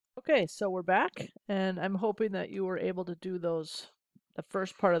Okay, so we're back, and I'm hoping that you were able to do the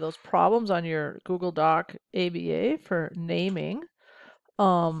first part of those problems on your Google Doc ABA for naming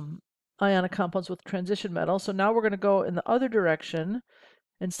um, ionic compounds with transition metal. So now we're going to go in the other direction.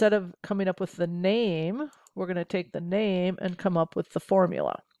 Instead of coming up with the name, we're going to take the name and come up with the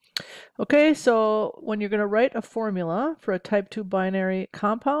formula. Okay, so when you're going to write a formula for a type 2 binary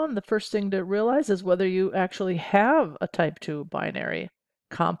compound, the first thing to realize is whether you actually have a type 2 binary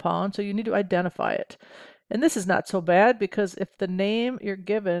compound, so you need to identify it. And this is not so bad because if the name you're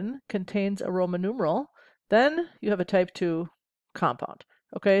given contains a Roman numeral, then you have a type 2 compound.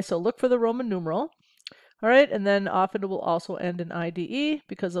 Okay, so look for the Roman numeral. All right, and then often it will also end in IDE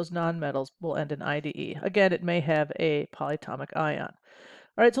because those nonmetals will end in IDE. Again, it may have a polyatomic ion.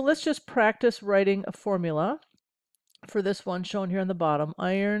 All right, so let's just practice writing a formula for this one shown here on the bottom,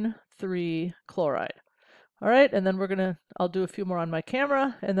 iron 3 chloride. All right, and then I'll do a few more on my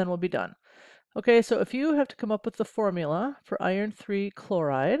camera and then we'll be done. Okay, so if you have to come up with the formula for iron 3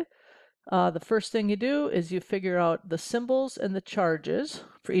 chloride, the first thing you do is you figure out the symbols and the charges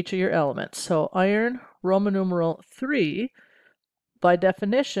for each of your elements. So iron Roman numeral 3 by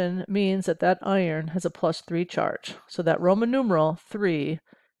definition means that that iron has a +3 charge. So that Roman numeral 3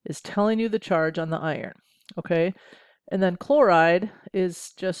 is telling you the charge on the iron. Okay, and then chloride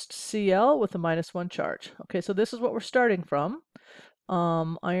is just Cl with a -1 charge. Okay, so this is what we're starting from.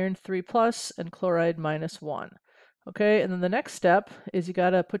 Iron 3 plus and chloride -1. Okay, and then the next step is you got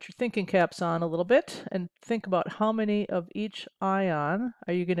to put your thinking caps on a little bit and think about how many of each ion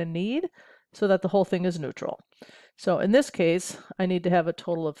are you going to need so that the whole thing is neutral. So in this case, I need to have a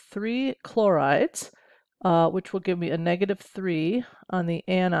total of 3 chlorides, which will give me a -3 on the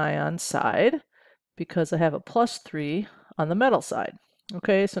anion side because I have a +3 on the metal side.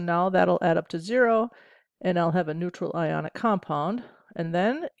 Okay, so now that'll add up to 0, and I'll have a neutral ionic compound. And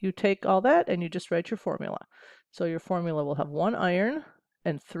then you take all that and you just write your formula. So your formula will have 1 iron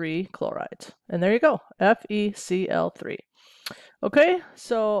and 3 chlorides. And there you go, FeCl3. Okay,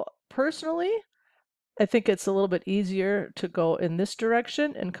 so personally, I think it's a little bit easier to go in this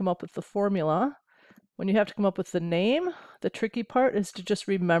direction and come up with the formula. When you have to come up with the name, the tricky part is to just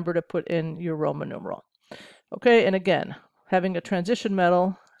remember to put in your Roman numeral. Okay, and again, having a transition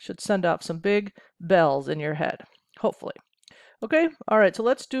metal should send off some big bells in your head, hopefully. Okay, all right, so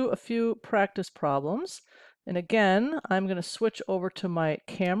let's do a few practice problems. And again, I'm going to switch over to my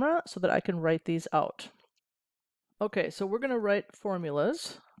camera so that I can write these out. Okay, so we're going to write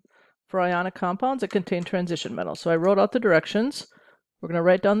formulas for ionic compounds that contain transition metals. So I wrote out the directions. We're going to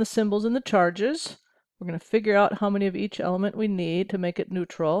write down the symbols and the charges. We're going to figure out how many of each element we need to make it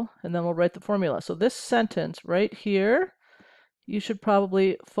neutral, and then we'll write the formula. So this sentence right here, you should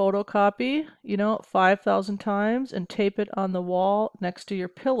probably photocopy, 5,000 times and tape it on the wall next to your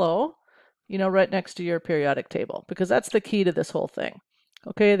pillow, right next to your periodic table, because that's the key to this whole thing.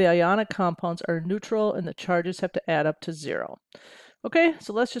 Okay, the ionic compounds are neutral and the charges have to add up to 0. Okay,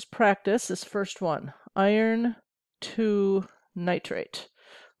 so let's just practice this first one. Iron 2 nitrate.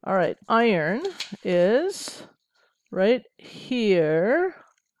 All right, iron is right here,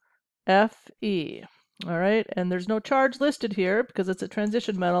 Fe. All right, and there's no charge listed here because it's a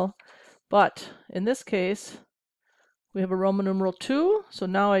transition metal, but in this case, we have a Roman numeral 2, so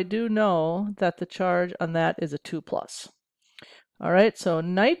now I do know that the charge on that is a 2+. All right, so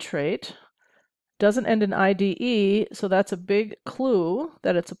nitrate doesn't end in IDE, so that's a big clue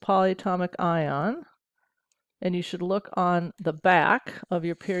that it's a polyatomic ion. And you should look on the back of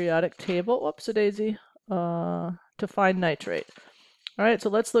your periodic table, whoops-a-daisy, to find nitrate. All right, so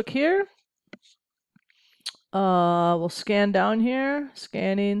let's look here. We'll scan down here,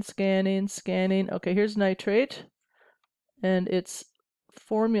 scanning, scanning, scanning. Okay, here's nitrate, and its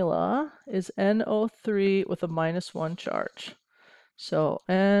formula is NO3 with a -1 charge. So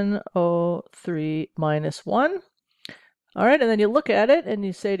NO3 -1. All right, and then you look at it and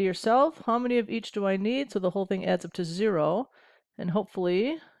you say to yourself, how many of each do I need? So the whole thing adds up to 0, and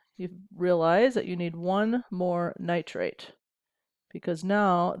hopefully you realize that you need 1 more nitrate, because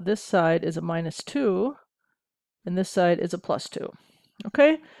now this side is a -2 and this side is a +2.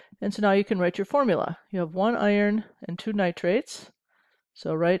 Okay, and so now you can write your formula. You have 1 iron and 2 nitrates,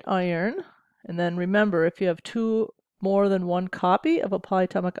 so write iron, and then remember, if you have more than one copy of a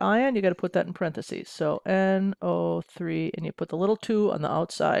polyatomic ion, you got to put that in parentheses. So NO3, and you put the little 2 on the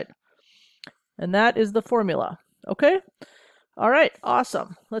outside. And that is the formula. Okay? All right,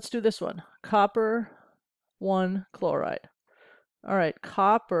 awesome. Let's do this one. Copper 1 chloride. All right,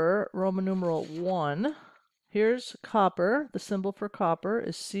 copper, Roman numeral 1. Here's copper. The symbol for copper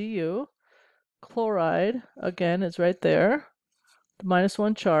is Cu. Chloride, again, is right there. the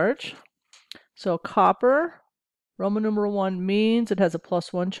 -1 charge. So copper, Roman numeral 1 means it has a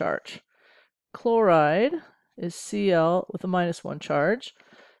 +1 charge. Chloride is Cl with a -1 charge.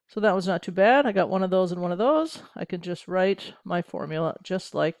 So that was not too bad. I got one of those and one of those. I can just write my formula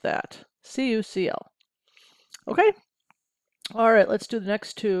just like that. CuCl. Okay. All right, let's do the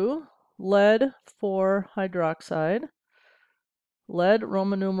next two. Lead 4 hydroxide. Lead,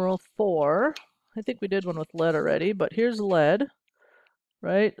 Roman numeral 4. I think we did one with lead already, but here's lead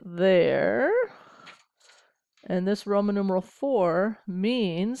right there. And this Roman numeral 4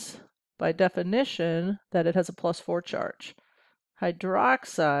 means, by definition, that it has a +4 charge.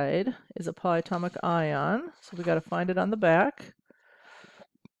 Hydroxide is a polyatomic ion, so we got to find it on the back.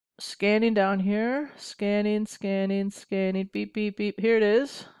 Scanning down here, scanning, beep, beep, beep. Here it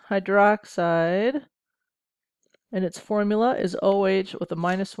is, hydroxide. And its formula is OH with a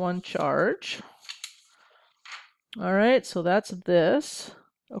 -1 charge. All right, so that's this.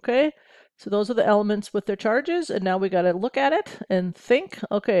 Okay, so those are the elements with their charges, and now we got to look at it and think,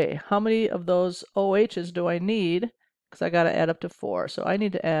 okay, how many of those OHs do I need? Because I got to add up to 4. So I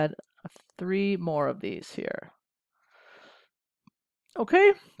need to add 3 more of these here.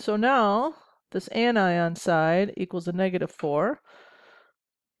 Okay, so now this anion side equals a -4.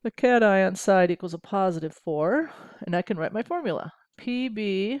 The cation side equals a +4, and I can write my formula.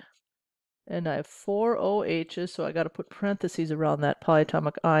 Pb, and I have 4 OHs, so I got to put parentheses around that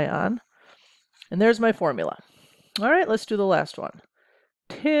polyatomic ion. And there's my formula. All right, let's do the last one.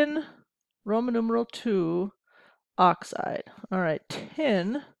 Tin, Roman numeral 2, oxide. All right,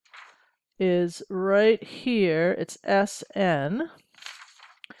 tin is right here. It's SN.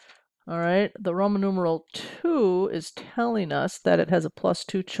 All right, the Roman numeral 2 is telling us that it has a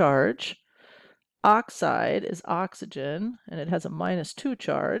 +2 charge. Oxide is oxygen, and it has a -2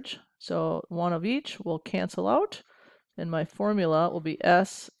 charge. So one of each will cancel out, and my formula will be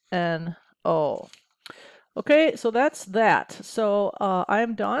SNO. Okay, so that's that. So I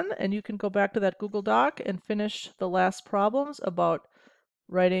am done, and you can go back to that Google Doc and finish the last problems about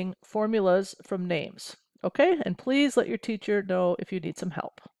writing formulas from names. Okay, and please let your teacher know if you need some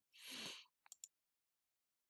help.